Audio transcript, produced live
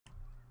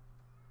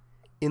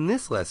In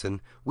this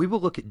lesson, we will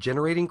look at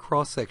generating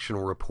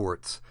cross-sectional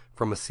reports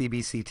from a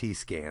CBCT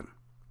scan.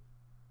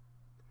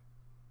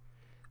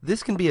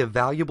 This can be a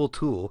valuable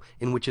tool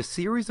in which a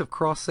series of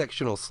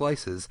cross-sectional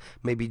slices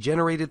may be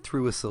generated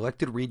through a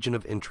selected region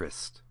of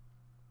interest.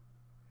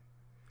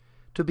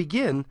 To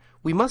begin,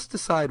 we must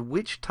decide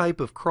which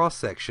type of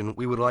cross-section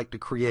we would like to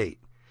create.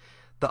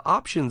 The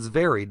options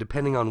vary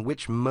depending on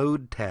which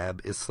Mode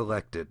tab is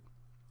selected.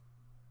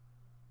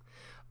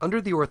 Under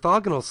the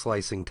Orthogonal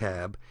Slicing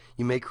tab,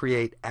 you may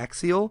create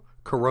axial,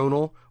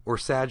 coronal, or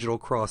sagittal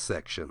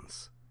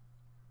cross-sections.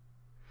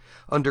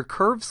 Under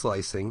Curve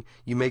Slicing,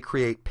 you may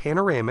create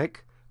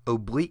panoramic,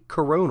 oblique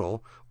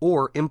coronal,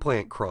 or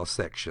implant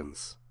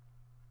cross-sections.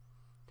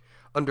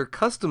 Under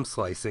Custom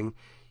Slicing,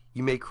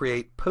 you may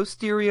create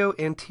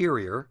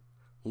posterior-anterior,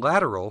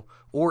 lateral,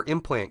 or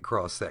implant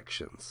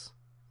cross-sections.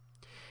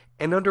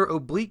 And under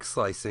Oblique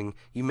Slicing,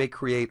 you may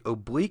create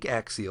oblique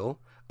axial,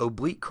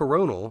 oblique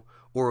coronal,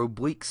 or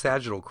oblique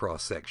sagittal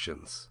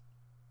cross-sections.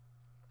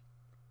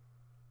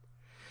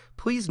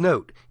 Please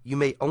note, you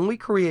may only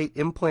create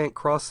implant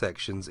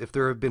cross-sections if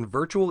there have been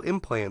virtual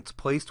implants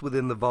placed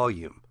within the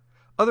volume.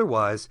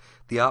 Otherwise,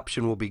 the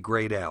option will be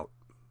grayed out.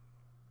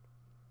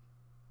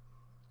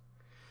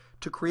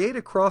 To create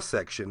a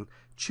cross-section,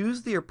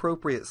 choose the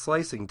appropriate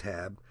slicing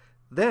tab,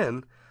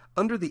 then,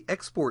 under the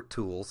Export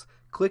Tools,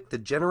 click the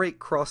Generate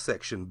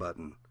Cross-Section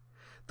button.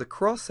 The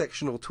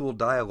Cross-Sectional Tool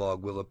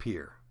dialog will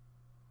appear.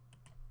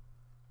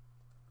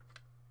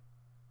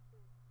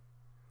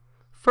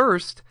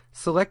 First,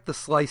 select the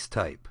slice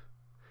type.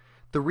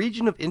 The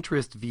region of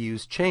interest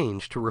views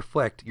change to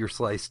reflect your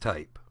slice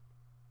type.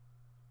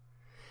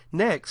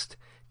 Next,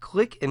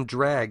 click and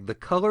drag the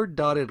colored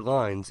dotted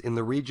lines in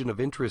the region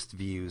of interest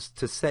views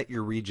to set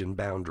your region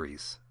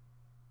boundaries.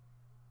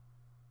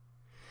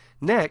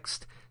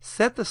 Next,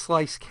 set the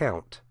slice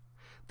count.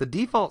 The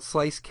default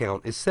slice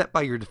count is set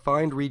by your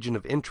defined region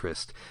of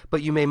interest,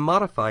 but you may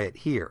modify it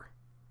here.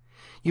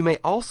 You may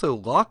also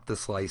lock the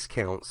slice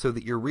count so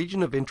that your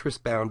region of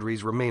interest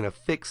boundaries remain a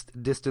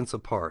fixed distance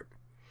apart.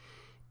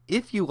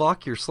 If you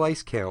lock your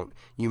slice count,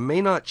 you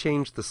may not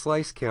change the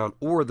slice count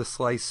or the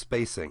slice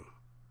spacing.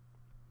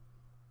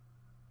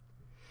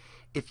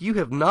 If you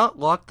have not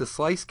locked the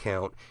slice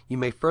count, you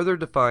may further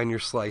define your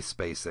slice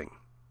spacing.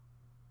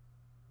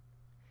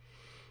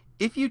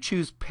 If you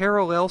choose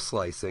parallel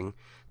slicing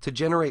to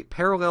generate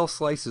parallel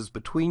slices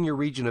between your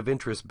region of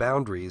interest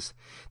boundaries,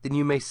 then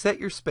you may set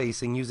your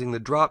spacing using the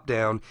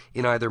drop-down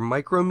in either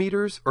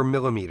micrometers or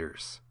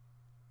millimeters.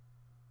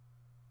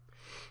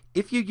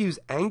 If you use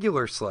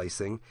angular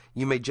slicing,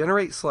 you may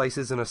generate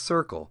slices in a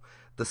circle,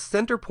 the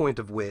center point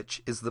of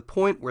which is the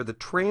point where the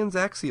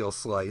transaxial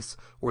slice,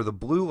 or the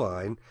blue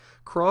line,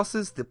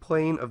 crosses the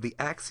plane of the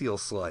axial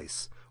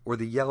slice, or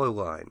the yellow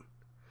line.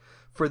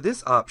 For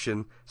this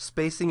option,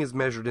 spacing is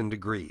measured in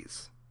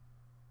degrees.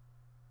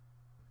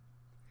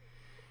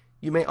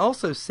 You may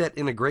also set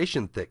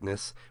integration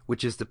thickness,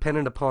 which is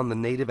dependent upon the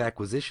native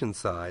acquisition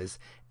size,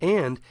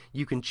 and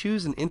you can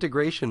choose an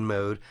integration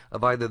mode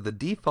of either the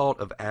default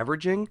of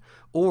averaging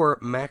or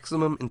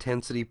maximum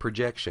intensity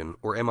projection,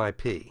 or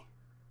MIP.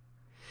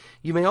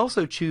 You may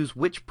also choose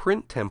which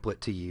print template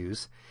to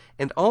use,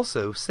 and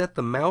also set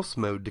the mouse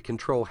mode to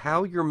control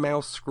how your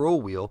mouse scroll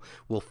wheel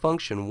will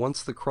function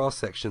once the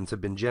cross-sections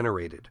have been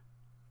generated.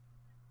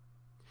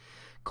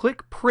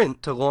 Click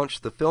Print to launch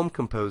the Film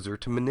Composer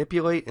to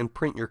manipulate and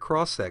print your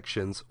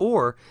cross-sections,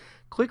 or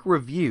click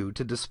Review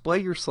to display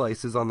your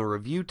slices on the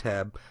Review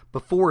tab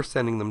before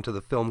sending them to the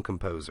Film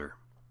Composer.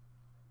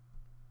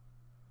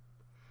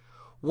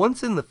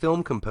 Once in the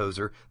Film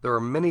Composer, there are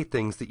many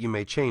things that you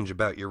may change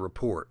about your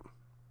report.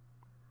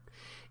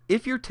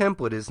 If your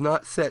template is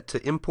not set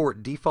to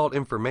import default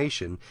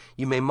information,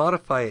 you may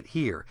modify it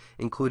here,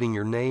 including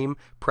your name,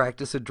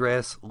 practice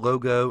address,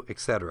 logo,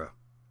 etc.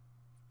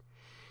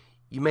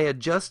 You may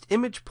adjust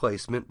image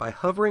placement by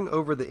hovering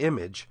over the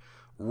image,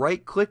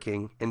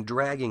 right-clicking, and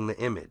dragging the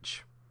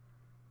image.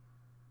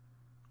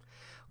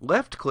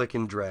 Left-click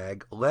and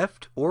drag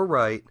left or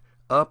right,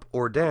 up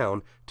or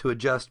down to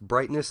adjust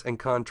brightness and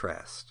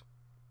contrast.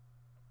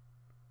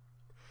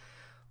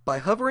 By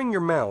hovering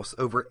your mouse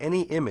over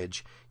any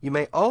image, you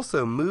may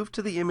also move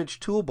to the image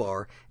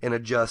toolbar and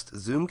adjust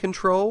zoom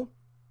control,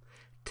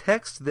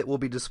 text that will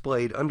be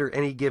displayed under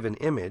any given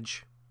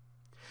image,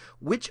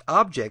 which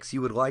objects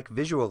you would like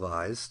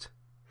visualized.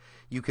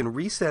 You can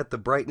reset the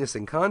brightness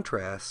and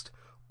contrast,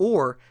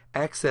 or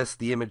access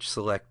the image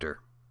selector.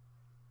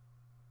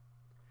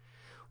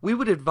 We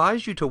would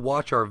advise you to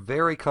watch our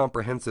very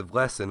comprehensive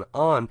lesson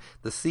on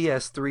the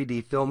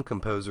CS3D Film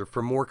Composer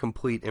for more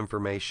complete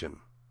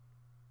information.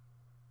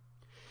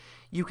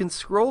 You can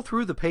scroll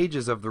through the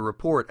pages of the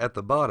report at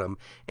the bottom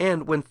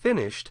and, when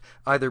finished,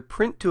 either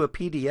print to a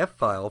PDF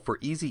file for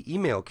easy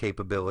email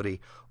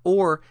capability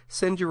or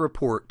send your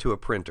report to a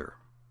printer.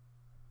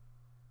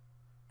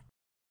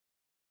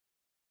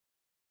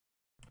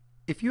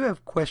 If you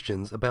have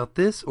questions about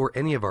this or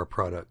any of our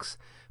products,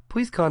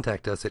 please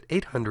contact us at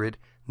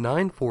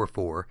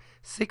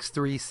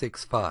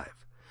 800-944-6365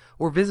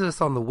 or visit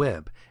us on the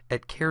web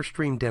at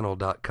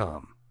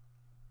carestreamdental.com.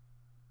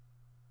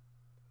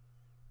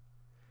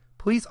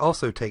 Please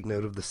also take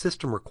note of the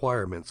system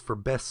requirements for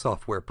best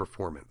software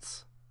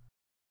performance.